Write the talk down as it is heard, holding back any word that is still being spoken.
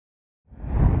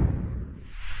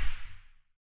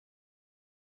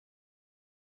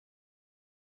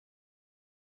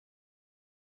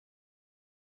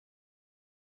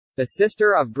The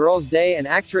sister of Girls' Day and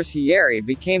actress Hyeri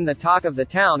became the talk of the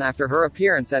town after her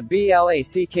appearance at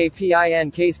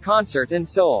BLACKPINK's concert in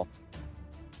Seoul.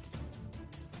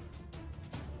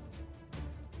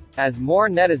 As more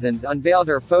netizens unveiled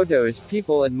her photos,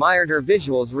 people admired her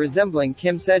visuals resembling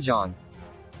Kim Sejeong.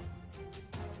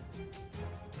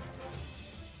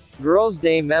 Girls'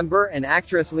 Day member and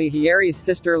actress Lee Hyeri's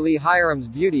sister Lee Hyerem's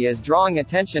beauty is drawing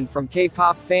attention from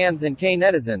K-pop fans and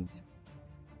K-netizens.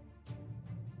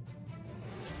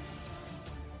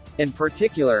 In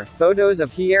particular, photos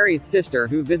of Hyeri's sister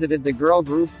who visited the girl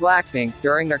group Blackpink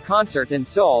during their concert in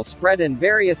Seoul spread in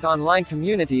various online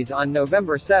communities on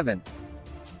November 7.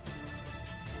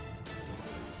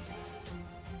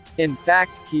 In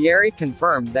fact, Hyeri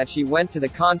confirmed that she went to the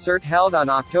concert held on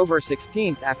October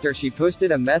 16 after she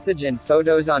posted a message and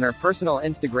photos on her personal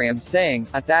Instagram saying,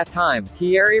 at that time,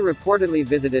 Hyeri reportedly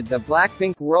visited the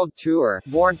Blackpink World Tour,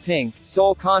 Born Pink,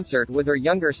 Seoul concert with her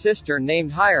younger sister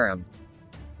named Hyerem.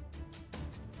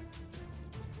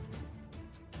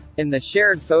 In the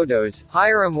shared photos,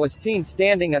 Hyerem was seen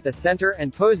standing at the center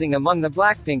and posing among the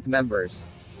Blackpink members.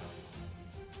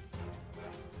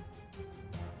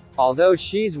 Although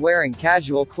she's wearing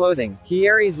casual clothing,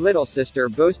 Hyeri's little sister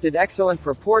boasted excellent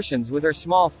proportions with her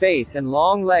small face and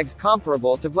long legs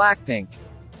comparable to Blackpink.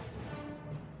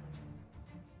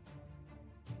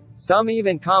 Some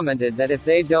even commented that if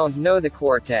they don't know the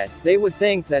quartet, they would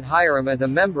think that Hyerem is a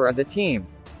member of the team.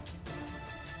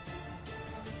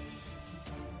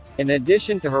 In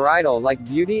addition to her idol-like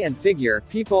beauty and figure,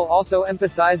 people also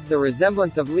emphasized the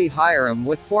resemblance of Lee Hyerem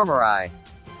with former I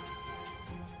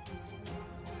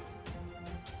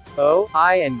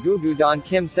and Gugudan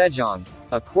Kim Sejeong.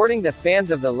 According to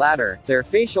fans of the latter, their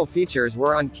facial features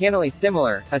were uncannily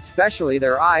similar, especially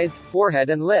their eyes, forehead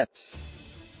and lips.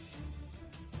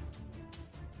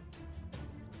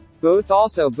 Both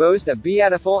also boast a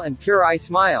beautiful and pure-eye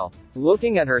smile.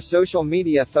 Looking at her social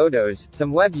media photos,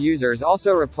 some web users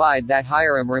also replied that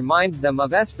Hyerem reminds them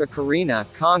of aespa Karina,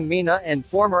 Kang Mina and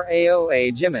former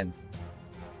AOA Jimin.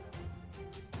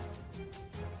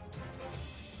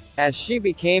 As she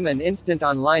became an instant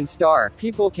online star,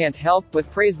 people can't help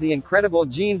but praise the incredible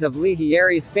genes of Lee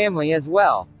Hyeri's family as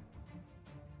well.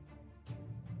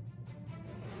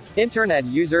 Internet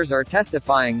users are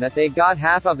testifying that they got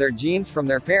half of their genes from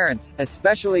their parents,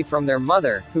 especially from their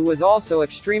mother, who was also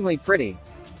extremely pretty.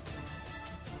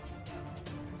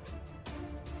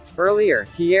 Earlier,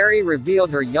 Hyeri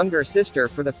revealed her younger sister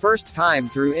for the first time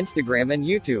through Instagram and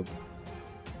YouTube.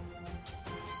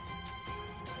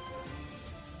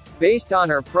 Based on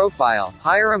her profile,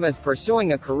 Hyerem is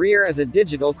pursuing a career as a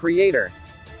digital creator.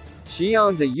 She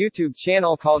owns a YouTube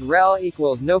channel called rel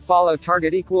equals nofollow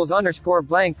target equals _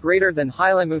 blank greater than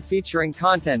Hylemu featuring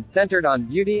content centered on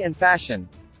beauty and fashion.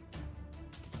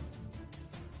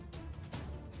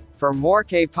 For more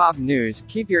K-pop news,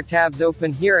 keep your tabs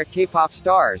open here at K-pop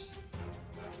Stars.